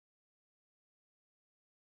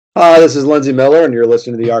Hi, this is Lindsey Miller, and you're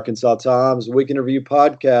listening to the Arkansas Times Week in Review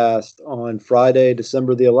podcast on Friday,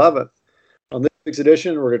 December the 11th. On this week's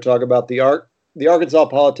edition, we're going to talk about the Arkansas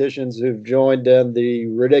politicians who've joined in the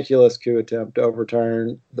ridiculous coup attempt to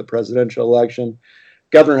overturn the presidential election,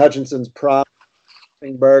 Governor Hutchinson's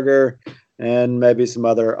promising burger, and maybe some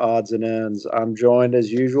other odds and ends. I'm joined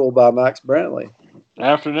as usual by Max Brantley.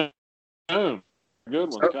 Afternoon. Good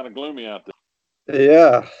one. It's kind of gloomy out there.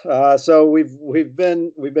 Yeah, so we've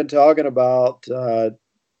been talking about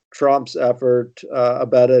Trump's effort,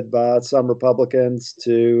 abetted by some Republicans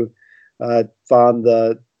to find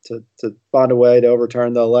to find a way to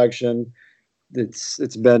overturn the election.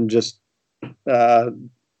 It's been just uh,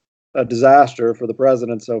 a disaster for the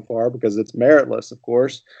president so far because it's meritless, of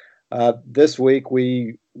course. This week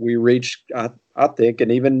we reached, I think,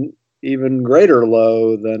 an even greater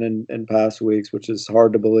low than in past weeks, which is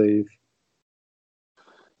hard to believe.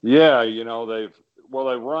 Yeah, they've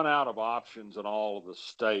run out of options in all of the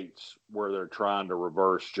states where they're trying to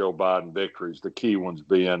reverse Joe Biden victories. The key ones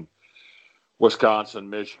being Wisconsin,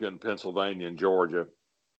 Michigan, Pennsylvania, and Georgia,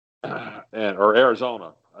 and or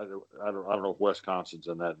Arizona. I don't know if Wisconsin's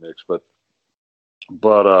in that mix, but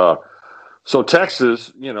so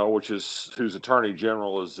Texas, which is whose attorney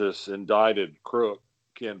general is this indicted crook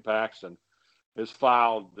Ken Paxton, has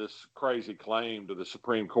filed this crazy claim to the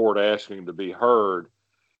Supreme Court asking to be heard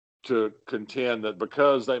to contend that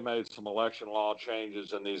because they made some election law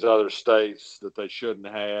changes in these other states that they shouldn't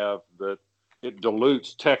have, that it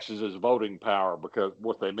dilutes Texas's voting power because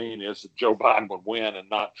what they mean is that Joe Biden would win and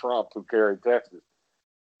not Trump, who carried Texas.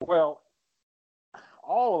 Well,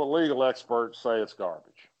 all of the legal experts say it's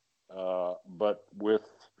garbage. But with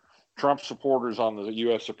Trump supporters on the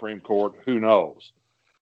U.S. Supreme Court, who knows?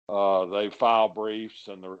 They file briefs,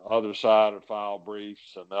 and the other side will file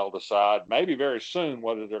briefs, and they'll decide maybe very soon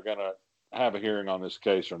whether they're going to have a hearing on this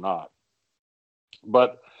case or not.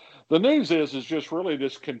 But the news is just really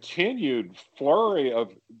this continued flurry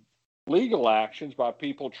of legal actions by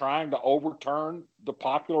people trying to overturn the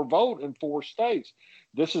popular vote in four states.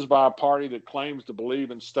 This is by a party that claims to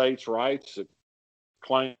believe in states' rights, that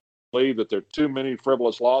claims to believe that there are too many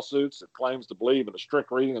frivolous lawsuits, that claims to believe in a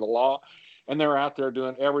strict reading of the law, and they're out there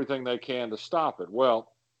doing everything they can to stop it.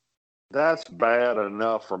 Well, that's bad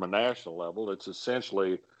enough from a national level. It's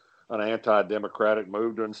essentially an anti democratic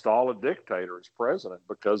move to install a dictator as president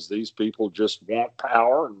because these people just want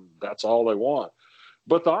power and that's all they want.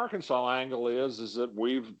 But the Arkansas angle is that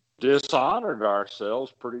we've dishonored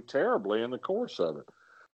ourselves pretty terribly in the course of it.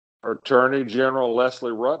 Attorney General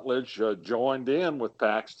Leslie Rutledge joined in with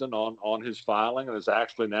Paxton on his filing and is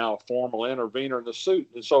actually now a formal intervener in the suit.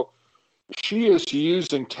 And so she is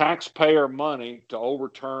using taxpayer money to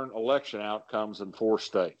overturn election outcomes in four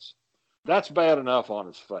states. That's bad enough on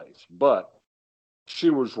its face. But she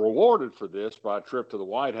was rewarded for this by a trip to the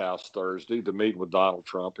White House Thursday to meet with Donald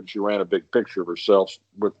Trump, and she ran a big picture of herself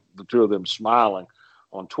with the two of them smiling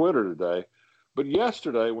on Twitter today. But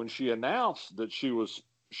yesterday, when she announced that she was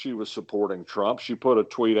supporting Trump, she put a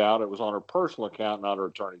tweet out. It was on her personal account, not her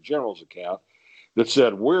attorney general's account, that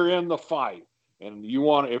said, "We're in the fight, and if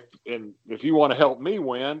you want to help me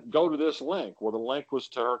win, go to this link." Well, the link was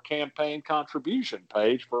to her campaign contribution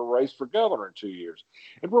page for a race for governor in 2 years.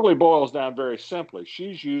 It really boils down very simply.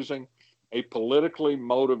 She's using a politically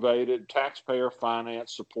motivated, taxpayer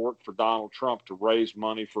financed support for Donald Trump to raise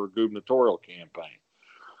money for a gubernatorial campaign.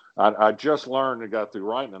 I just learned and got through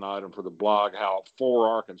writing an item for the blog how For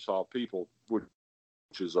Arkansas People, which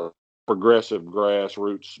is a progressive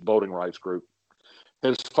grassroots voting rights group,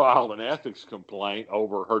 has filed an ethics complaint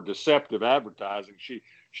over her deceptive advertising.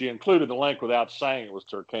 She included the link without saying it was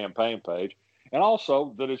to her campaign page, and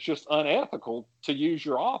also that it's just unethical to use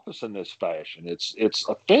your office in this fashion. It's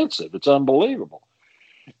offensive. It's unbelievable.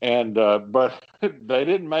 And but they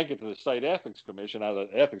didn't make it to the state ethics commission. Now the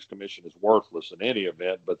ethics commission is worthless in any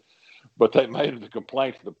event, but they made it a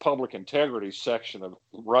complaint to the public integrity section of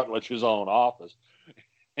Rutledge's own office,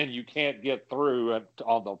 and you can't get through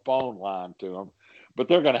on the phone line to them. But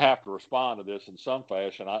they're going to have to respond to this in some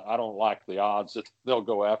fashion. I don't like the odds that they'll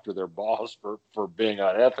go after their boss for being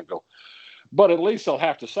unethical. But at least they'll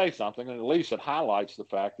have to say something, and at least it highlights the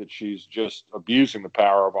fact that she's just abusing the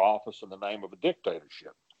power of office in the name of a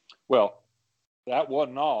dictatorship. Well, that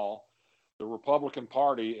wasn't all. The Republican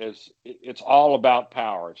Party it's all about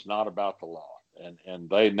power. It's not about the law. And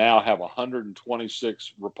they now have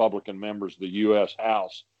 126 Republican members of the U.S.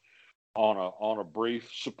 House on a brief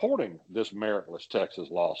supporting this meritless Texas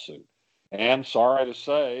lawsuit. And sorry to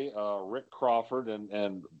say, Rick Crawford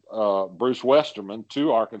and Bruce Westerman,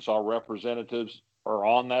 two Arkansas representatives, are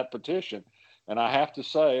on that petition. And I have to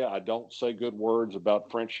say, I don't say good words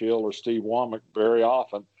about French Hill or Steve Womack very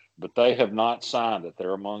often, but they have not signed it.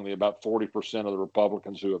 They're among the about 40% of the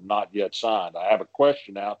Republicans who have not yet signed. I have a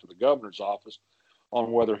question out to the governor's office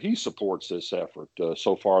on whether he supports this effort.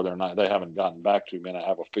 So far, they haven't gotten back to me, and I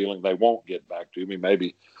have a feeling they won't get back to me.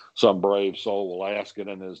 Maybe some brave soul will ask it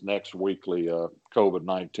in his next weekly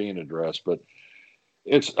COVID-19 address. But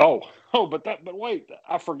it's but wait,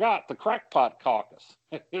 I forgot the Crackpot Caucus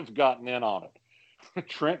have gotten in on it.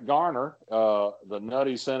 Trent Garner, the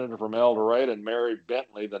nutty senator from El Dorado, and Mary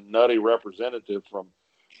Bentley, the nutty representative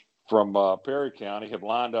from Perry County, have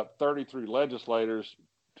lined up 33 legislators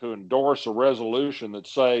to endorse a resolution that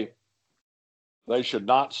say they should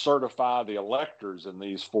not certify the electors in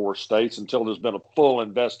these 4 states until there's been a full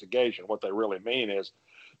investigation. What they really mean is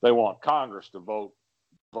they want Congress to vote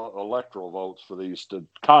electoral votes for these, to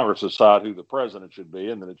Congress decide who the president should be,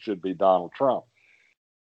 and then it should be Donald Trump.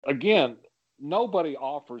 Again, nobody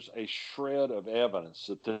offers a shred of evidence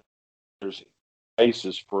that there's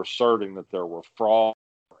basis for asserting that there were fraud,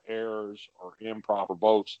 errors, or improper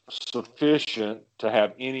votes sufficient to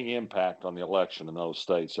have any impact on the election in those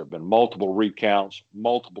states. There have been multiple recounts,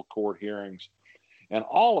 multiple court hearings, and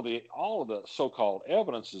all of the so-called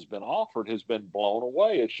evidence has been offered has been blown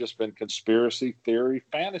away. It's just been conspiracy theory,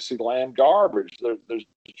 fantasy land garbage. There's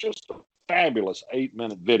just a fabulous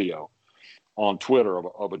 8-minute video on Twitter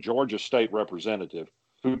of a Georgia state representative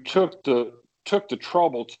who took the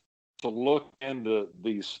trouble to look into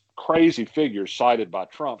these crazy figures cited by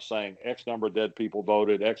Trump, saying X number of dead people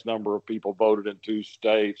voted, X number of people voted in 2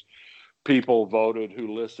 states, people voted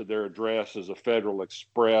who listed their address as a Federal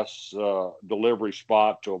Express delivery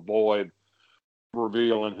spot to avoid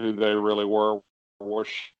revealing who they really were.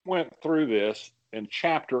 She went through this in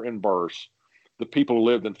chapter and verse. The people who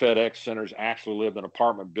lived in FedEx centers actually lived in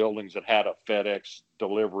apartment buildings that had a FedEx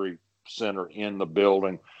delivery center in the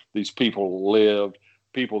building. These people lived.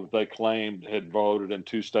 People that they claimed had voted in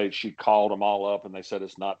 2 states, she called them all up and they said,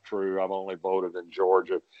 it's not true. I've only voted in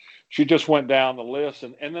Georgia. She just went down the list.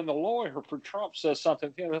 And then the lawyer for Trump says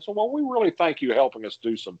something. You know, they said, well, we really thank you helping us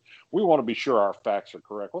do we want to be sure our facts are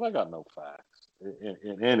correct. Well, they got no facts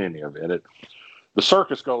in any event. The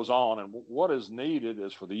circus goes on. And what is needed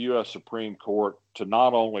is for the U.S. Supreme Court to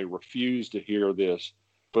not only refuse to hear this,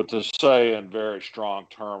 but to say in very strong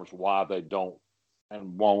terms why they don't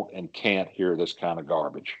and won't and can't hear this kind of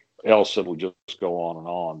garbage. Else it'll just go on and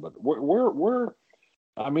on. But we're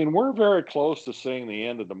very close to seeing the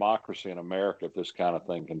end of democracy in America if this kind of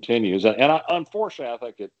thing continues. Unfortunately, I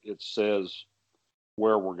think it says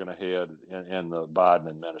where we're going to head in the Biden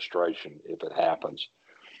administration if it happens.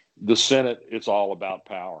 The Senate, it's all about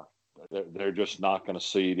power. They're just not going to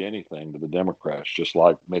cede anything to the Democrats, just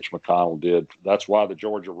like Mitch McConnell did. That's why the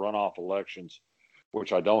Georgia runoff elections,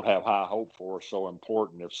 which I don't have high hope for, are so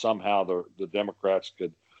important. If somehow the Democrats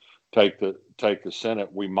could take the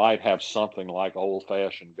Senate, we might have something like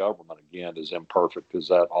old-fashioned government again, as imperfect as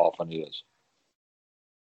that often is.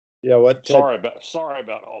 Yeah, sorry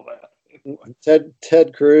about all that.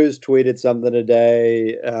 Ted Cruz tweeted something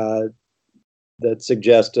today that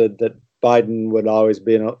suggested that Biden would always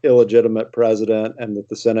be an illegitimate president and that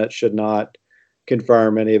the Senate should not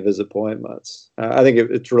confirm any of his appointments. I think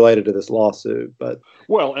it's related to this lawsuit, but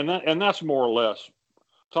that's more or less.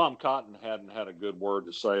 Tom Cotton hadn't had a good word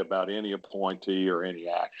to say about any appointee or any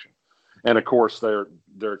action, and of course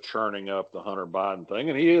they're churning up the Hunter Biden thing,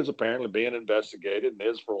 and he is apparently being investigated and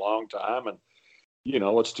is for a long time. And you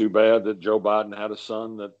know, it's too bad that Joe Biden had a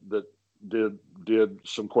son that did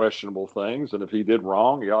some questionable things, and if he did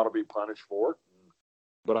wrong, he ought to be punished for it.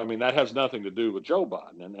 But I mean, that has nothing to do with Joe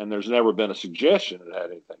Biden, and there's never been a suggestion it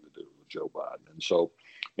had anything to do with Joe Biden. And so,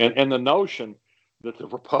 and the notion that the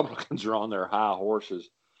Republicans are on their high horses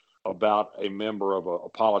about a member of a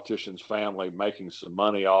politician's family making some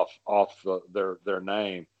money off their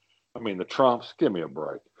name. I mean, the Trumps, give me a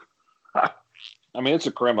break. I mean, it's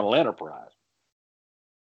a criminal enterprise.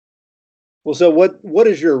 Well, so what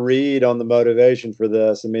is your read on the motivation for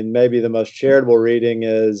this? I mean, maybe the most charitable reading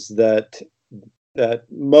is that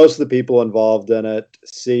most of the people involved in it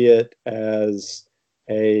see it as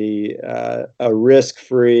a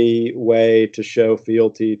risk-free way to show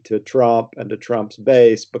fealty to Trump and to Trump's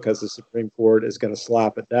base because the Supreme Court is going to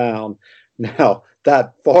slap it down. Now,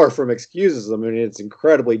 that far from excuses them. I mean, it's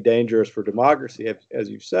incredibly dangerous for democracy, as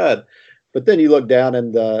you've said. But then you look down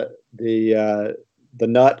in the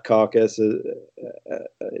Nut Caucus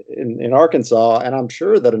in Arkansas, and I'm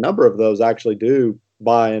sure that a number of those actually do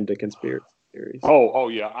buy into conspiracy theories. Oh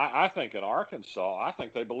yeah. I think in Arkansas, I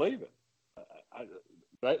think they believe it.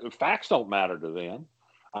 The facts don't matter to them.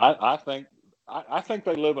 I think I think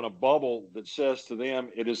they live in a bubble that says to them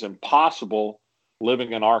it is impossible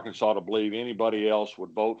living in Arkansas to believe anybody else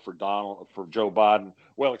would vote for Joe Biden.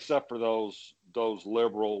 Well, except for those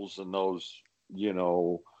liberals and those,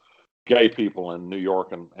 gay people in New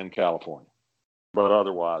York and California. But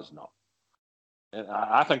otherwise, no. And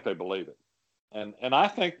I think they believe it. And I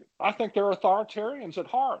think they're authoritarians at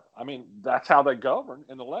heart. I mean, that's how they govern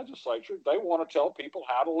in the legislature. They want to tell people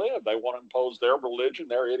how to live. They want to impose their religion,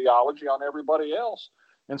 their ideology on everybody else.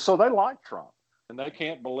 And so they like Trump, and they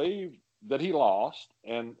can't believe that he lost.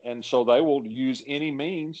 And so they will use any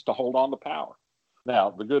means to hold on to power.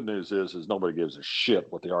 Now, the good news is nobody gives a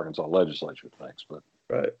shit what the Arkansas legislature thinks. But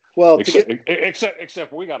right. Well,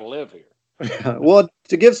 except we got to live here. Well,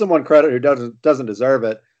 to give someone credit who doesn't deserve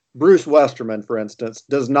it, Bruce Westerman, for instance,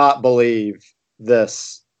 does not believe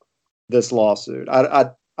this lawsuit.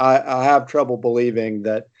 I have trouble believing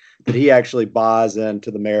that he actually buys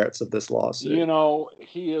into the merits of this lawsuit.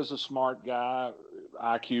 He is a smart guy,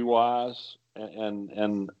 IQ wise,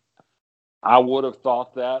 and I would have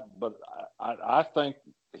thought that, but I think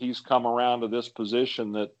he's come around to this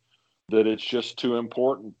position that it's just too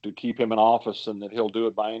important to keep him in office, and that he'll do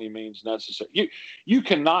it by any means necessary. You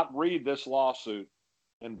cannot read this lawsuit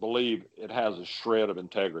and believe it has a shred of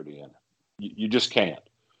integrity in it. You just can't.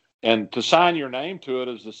 And to sign your name to it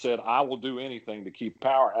is to say, I will do anything to keep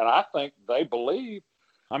power. And I think they believe.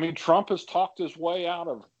 I mean, Trump has talked his way out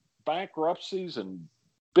of bankruptcies and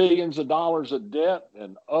billions of dollars of debt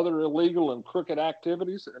and other illegal and crooked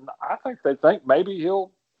activities. And I think they think maybe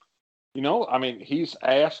he'll, he's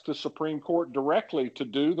asked the Supreme Court directly to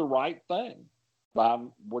do the right thing, by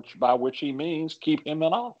which he means keep him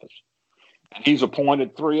in office. And he's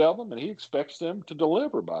appointed 3 of them, and he expects them to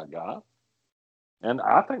deliver, by God. And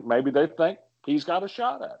I think maybe they think he's got a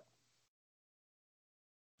shot at it.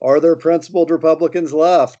 Are there principled Republicans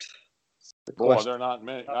left? Boy, they're not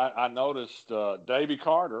many. I noticed Davy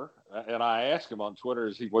Carter, and I asked him on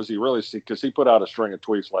Twitter, was he really, because he put out a string of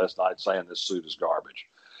tweets last night saying this suit is garbage.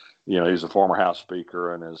 He's a former House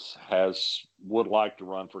Speaker and would like to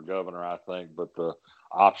run for governor, I think, but the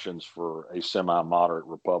options for a semi-moderate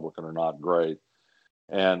Republican are not great.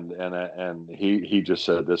 And he just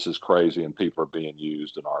said this is crazy and people are being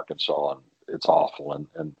used in Arkansas and it's awful.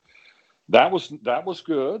 And that was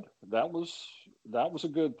good. That was a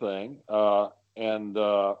good thing. And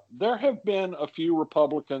there have been a few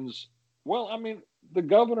Republicans. Well, I mean, the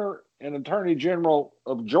governor and attorney general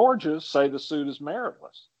of Georgia say the suit is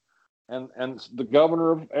meritless. And the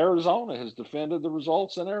governor of Arizona has defended the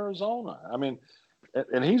results in Arizona. I mean,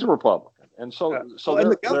 and he's a Republican. And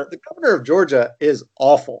the governor of Georgia is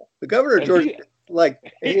awful. The governor of Georgia,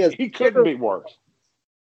 he couldn't be worse.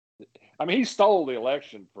 I mean, he stole the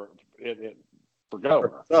election for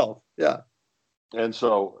governor. Himself, yeah. And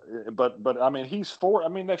so, but I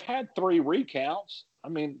mean, they've had 3 recounts. I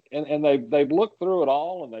mean, and they've looked through it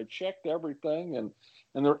all and they've checked everything, and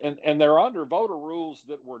they're under voter rules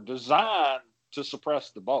that were designed to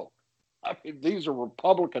suppress the vote. I mean, these are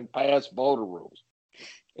Republican passed voter rules.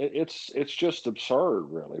 It's just absurd,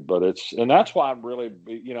 really. But and that's why I'm really,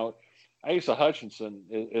 Asa Hutchinson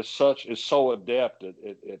is so adept at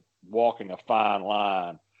walking a fine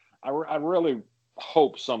line. I really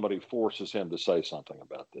hope somebody forces him to say something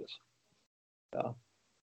about this. Yeah.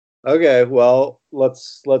 Okay, well,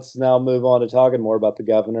 let's now move on to talking more about the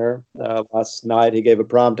governor. Last night he gave a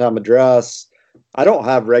primetime address. I don't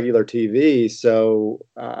have regular TV, so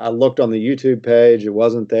I looked on the YouTube page. It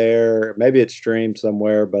wasn't there. Maybe it's streamed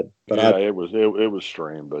somewhere, but yeah, it was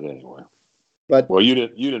streamed. But anyway, you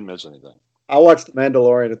didn't miss anything. I watched The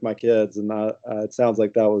Mandalorian with my kids, and it sounds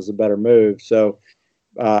like that was a better move. So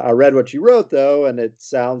I read what you wrote, though, and it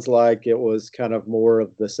sounds like it was kind of more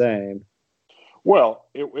of the same. Well,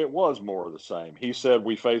 it was more of the same. He said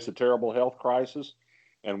we face a terrible health crisis,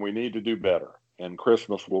 and we need to do better. And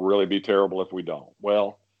Christmas will really be terrible if we don't.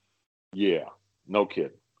 Well, yeah, no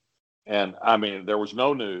kidding. And I mean, there was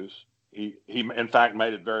no news. He in fact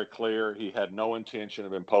made it very clear he had no intention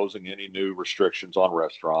of imposing any new restrictions on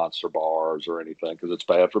restaurants or bars or anything because it's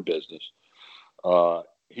bad for business.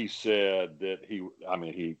 He said that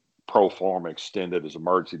he pro forma extended his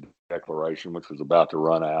emergency declaration, which was about to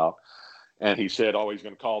run out. And he said, he's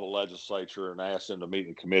going to call the legislature and ask them to meet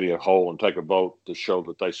in committee of whole and take a vote to show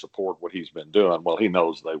that they support what he's been doing. Well, he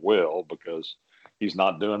knows they will because he's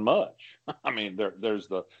not doing much. I mean, there's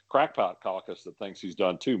the crackpot caucus that thinks he's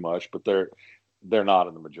done too much, but they're not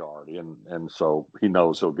in the majority. And so he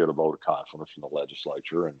knows he'll get a vote of confidence from the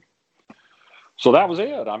legislature. And so that was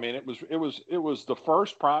it. I mean, it was the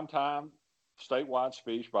first primetime statewide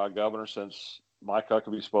speech by a governor since Mike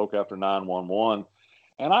Huckabee spoke after 9/11.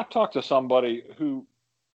 And I talked to somebody who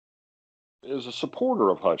is a supporter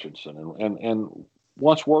of Hutchinson and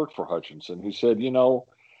once worked for Hutchinson, who said,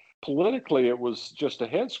 politically it was just a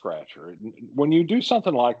head scratcher. When you do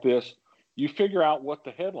something like this, you figure out what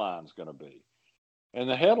the headline's going to be. And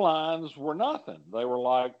the headlines were nothing. They were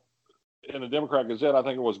like, in the Democrat Gazette, I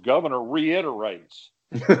think it was, Governor reiterates.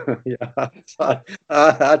 Yeah,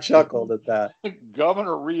 I chuckled at that.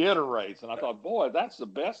 Governor reiterates. And I thought, boy, that's the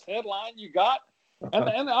best headline you got.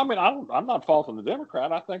 And I mean, I'm not faulting the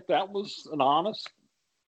Democrat. I think that was an honest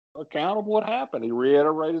account of what happened. He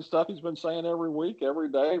reiterated stuff he's been saying every week, every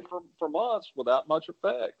day for months without much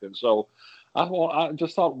effect. And so I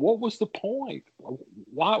just thought, what was the point?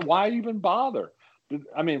 Why even bother?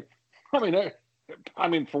 I mean,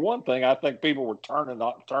 for one thing, I think people were turning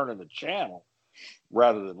the channel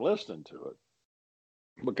rather than listening to it,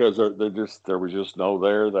 because there was just no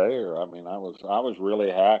there. I mean, I was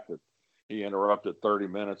really hacked that he interrupted 30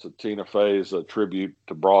 minutes of Tina Fey's tribute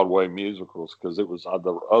to Broadway musicals, because it was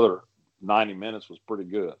the other 90 minutes was pretty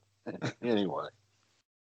good. Anyway.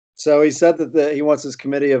 So he said that he wants his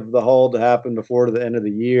committee of the whole to happen before the end of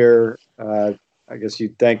the year. I guess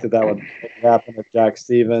you'd think that would happen at Jack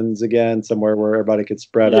Stevens again, somewhere where everybody could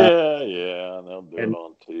spread out. Yeah, and they'll do it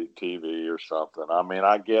on TV or something. I mean,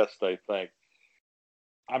 I guess they think.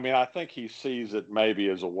 I mean, I think he sees it maybe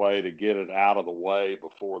as a way to get it out of the way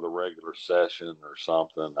before the regular session or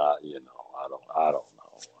something. I don't know. I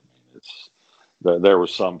mean, there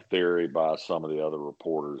was some theory by some of the other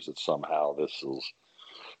reporters that somehow this will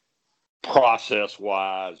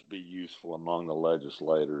process-wise be useful among the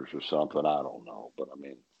legislators or something. I don't know, but I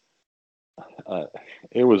mean,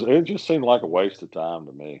 it just seemed like a waste of time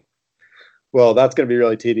to me. Well, that's going to be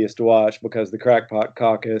really tedious to watch, because the Crackpot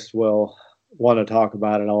Caucus will want to talk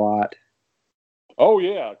about it a lot. Oh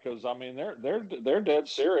yeah, because I mean they're dead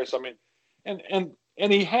serious. I mean,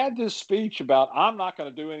 and he had this speech about, I'm not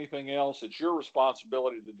going to do anything else. It's your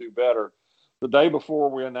responsibility to do better. The day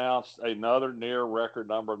before we announced another near record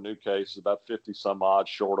number of new cases, about 50 some odd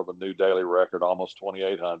short of a new daily record, almost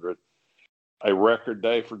 2,800. A record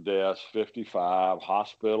day for deaths, 55.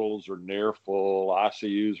 Hospitals are near full.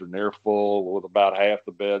 ICUs are near full, with about half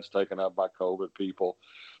the beds taken up by COVID people.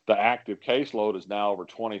 The active caseload is now over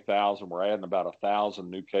 20,000. We're adding about 1,000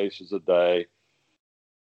 new cases a day.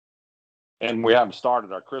 And we haven't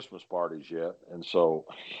started our Christmas parties yet. And so,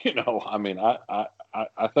 I mean,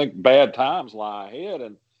 I think bad times lie ahead,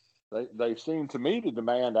 and they seem to me to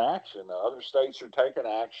demand action. Other states are taking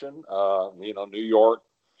action. New York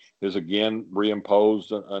has again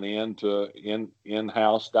reimposed an end to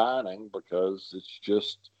in-house dining, because it's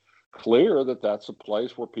just clear that that's a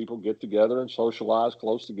place where people get together and socialize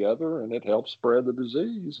close together, and it helps spread the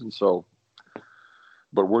disease. And so,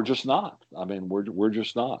 but we're just not. I mean, we're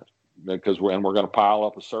just not, because we're going to pile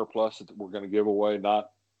up a surplus that we're going to give away,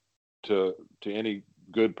 not to any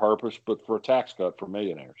good purpose, but for a tax cut for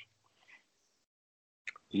millionaires.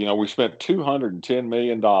 We spent $210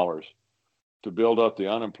 million to build up the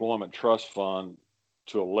unemployment trust fund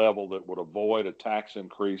to a level that would avoid a tax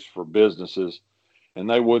increase for businesses, and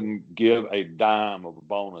they wouldn't give a dime of a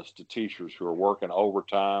bonus to teachers who are working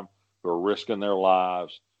overtime, who are risking their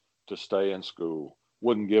lives to stay in school.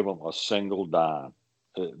 Wouldn't give them a single dime.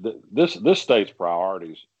 This state's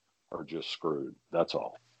priorities are just screwed. That's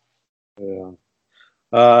all. Yeah.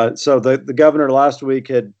 So the governor last week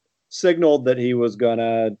had signaled that he was going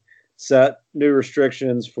to set new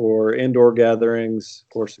restrictions for indoor gatherings,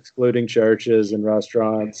 of course, excluding churches and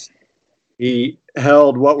restaurants. He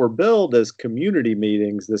held what were billed as community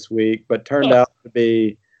meetings this week, but turned out to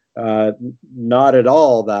be not at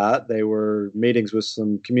all that. They were meetings with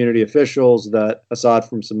some community officials that, aside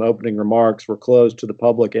from some opening remarks, were closed to the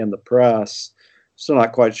public and the press. Still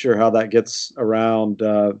not quite sure how that gets around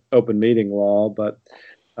open meeting law, but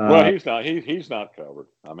well, he's not covered.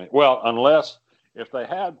 I mean, well, unless if they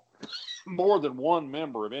had more than one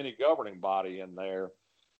member of any governing body in there,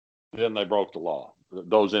 then they broke the law.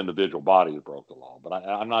 Those individual bodies broke the law. But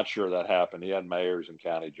I'm not sure that happened. He had mayors and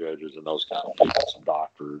county judges and those kind of people, some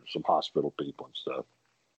doctors, some hospital people and stuff.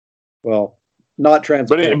 Well, not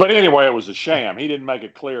transparent. But anyway, it was a sham. He didn't make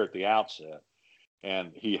it clear at the outset.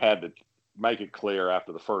 And he had to make it clear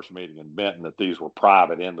after the first meeting in Benton that these were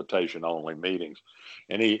private, invitation-only meetings.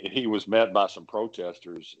 And he was met by some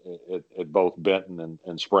protesters at both Benton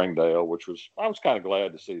and Springdale, I was kind of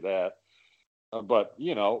glad to see that. But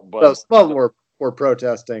so some of them were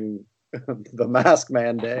protesting the mask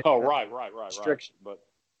mandate. Oh, right. Restriction. But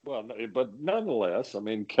nonetheless, I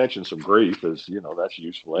mean, catching some grief is, that's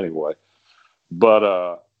useful anyway.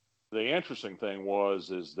 But the interesting thing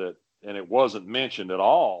is that and it wasn't mentioned at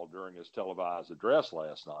all during his televised address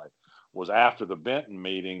last night, was after the Benton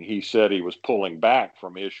meeting, he said he was pulling back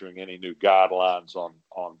from issuing any new guidelines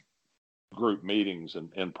on group meetings and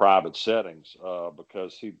in private settings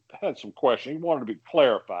because he had some questions. He wanted to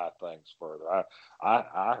clarify things further.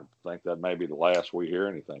 I think that may be the last we hear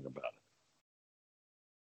anything about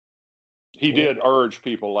it. He did urge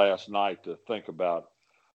people last night to think about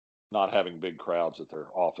not having big crowds at their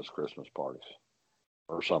office Christmas parties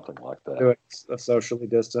or something like that. Do a socially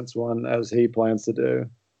distanced one, as he plans to do.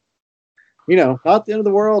 You know, not the end of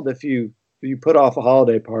the world if you put off a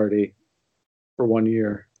holiday party for 1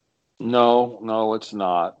 year. No, it's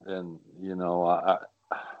not. And you know,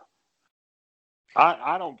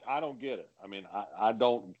 I don't get it. I mean, I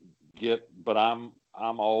don't get, but I'm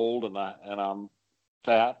old and I'm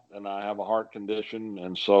fat and I have a heart condition,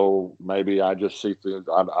 and so maybe I just see things.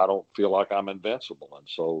 I don't feel like I'm invincible,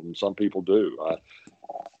 and some people do.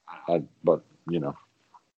 But you know,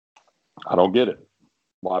 I don't get it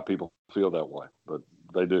why people feel that way, but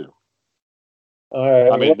they do. All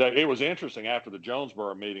right. I mean, it was interesting after the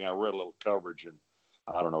Jonesboro meeting. I read a little coverage in,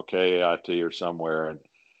 I don't know, KAIT or somewhere,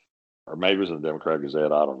 or maybe it was in the Democrat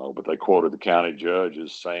Gazette. I don't know, but they quoted the county judge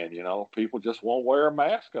as saying, you know, people just won't wear a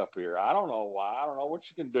mask up here. I don't know why. I don't know what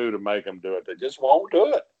you can do to make them do it. They just won't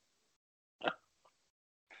do it.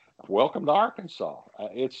 Welcome to Arkansas.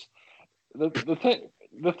 It's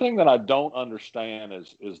the thing that I don't understand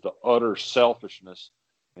is the utter selfishness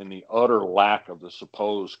and the utter lack of the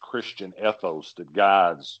supposed Christian ethos that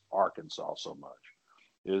guides Arkansas so much.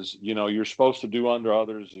 Is, you know, you're supposed to do unto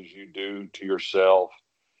others as you do to yourself,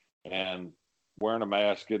 and wearing a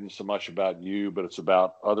mask isn't so much about you, but it's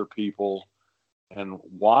about other people, and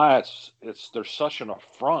why there's such an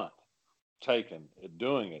affront taken at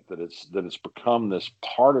doing it that it's become this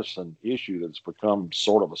partisan issue, that's become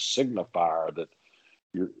sort of a signifier that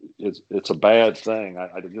it's a bad thing.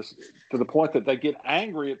 I just, to the point that they get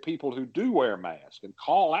angry at people who do wear masks and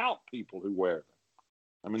call out people who wear them.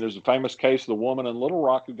 I mean, there's a famous case of the woman in Little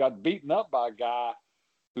Rock who got beaten up by a guy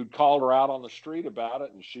who'd called her out on the street about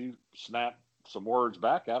it, and she snapped some words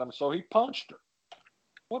back at him, so he punched her.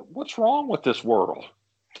 What's wrong with this world?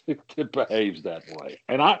 It behaves that way.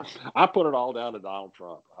 And I put it all down to Donald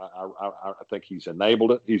Trump. I think he's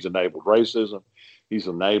enabled it. He's enabled racism. He's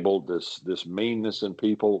enabled this meanness in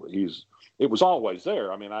people. It was always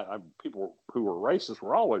there. I mean, people who were racist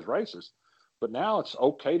were always racist, but now it's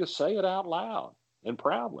okay to say it out loud and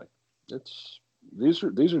proudly. These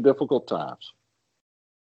are difficult times.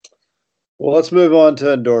 Well, let's move on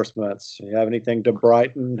to endorsements. Do you have anything to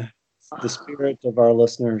brighten the spirit of our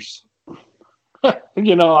listeners?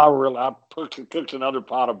 You know, I cooked another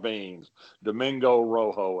pot of beans, Domingo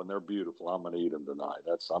Rojo, and they're beautiful. I'm going to eat them tonight.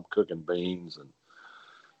 I'm cooking beans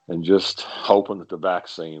and just hoping that the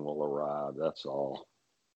vaccine will arrive. That's all.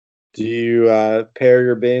 Do you pair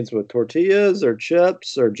your beans with tortillas or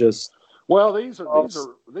chips or just? Well, these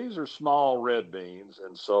are small red beans,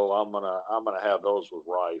 and so I'm gonna have those with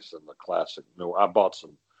rice and the classic. I bought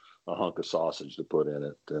a hunk of sausage to put in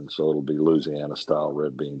it, and so it'll be Louisiana style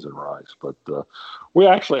red beans and rice. But we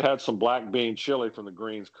actually had some black bean chili from the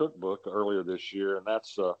Greens cookbook earlier this year, and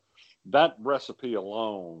that recipe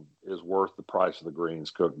alone is worth the price of the Greens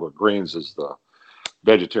cookbook. Greens is the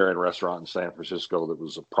vegetarian restaurant in San Francisco that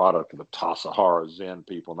was a product of the Tassajara Zen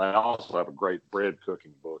people, and they also have a great bread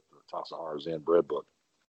cooking book, the Tassajara Zen bread book.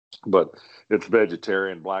 But it's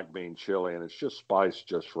vegetarian black bean chili, and it's just spiced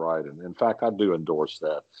just right. And in fact, I do endorse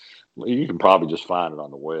that. You can probably just find it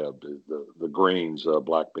on the web. The Greens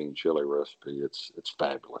black bean chili recipe. It's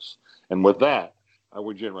fabulous. And with that, I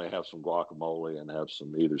would generally have some guacamole and have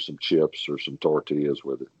either some chips or some tortillas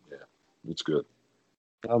with it. Yeah, it's good.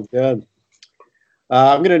 Sounds good.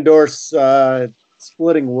 I'm going to endorse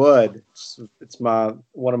splitting wood. It's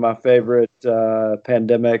one of my favorite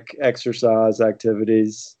pandemic exercise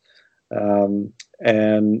activities.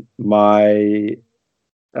 And my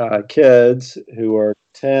kids, who are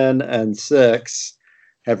 10 and 6,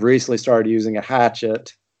 have recently started using a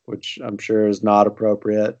hatchet, which I'm sure is not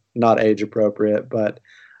age appropriate, but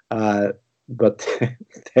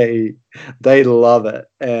they love it.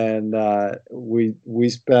 And we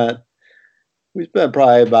spent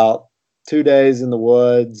probably about 2 days in the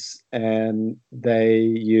woods, and they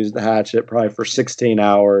used the hatchet probably for 16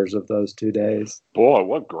 hours of those 2 days. Boy,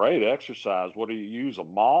 what great exercise. What do you use, a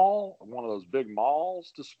maul? One of those big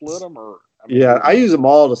mauls to split them? I use a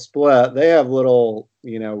maul to split. They have little,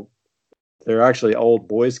 they're actually old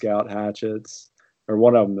Boy Scout hatchets, or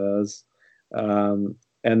one of them is.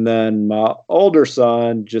 And then my older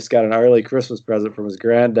son just got an early Christmas present from his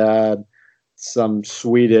granddad, some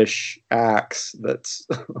Swedish axe that's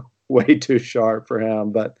way too sharp for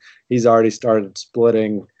him, but he's already started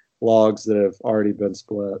splitting logs that have already been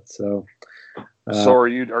split. So are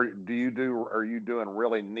you doing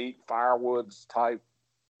really neat firewoods type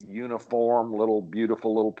uniform, little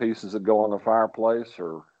beautiful little pieces that go on the fireplace,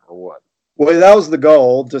 or what? Well, that was the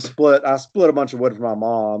goal to split. I split a bunch of wood for my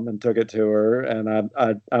mom and took it to her, and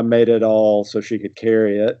I made it all so she could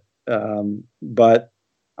carry it. But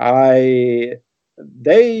I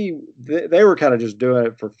they were kind of just doing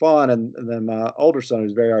it for fun, and then my older son,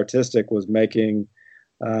 who's very artistic, was making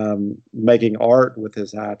art with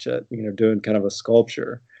his hatchet, doing kind of a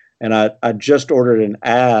sculpture. And I just ordered an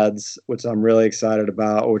adze, which I'm really excited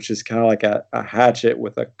about, which is kind of like a hatchet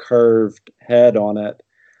with a curved head on it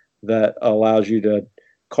that allows you to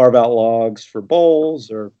carve out logs for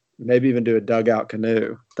bowls or maybe even do a dugout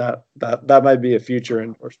canoe. That might be a future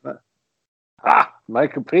endorsement.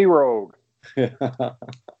 Make a pirogue.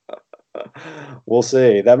 We'll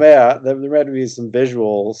see. There might be some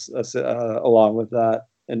visuals along with that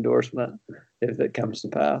endorsement if it comes to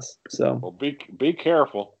pass. So, well, be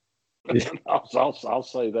careful. I'll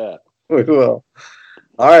say that. We will.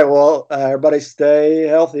 All right. Well, everybody stay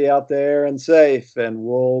healthy out there and safe, and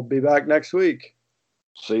we'll be back next week.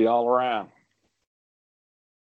 See y'all around.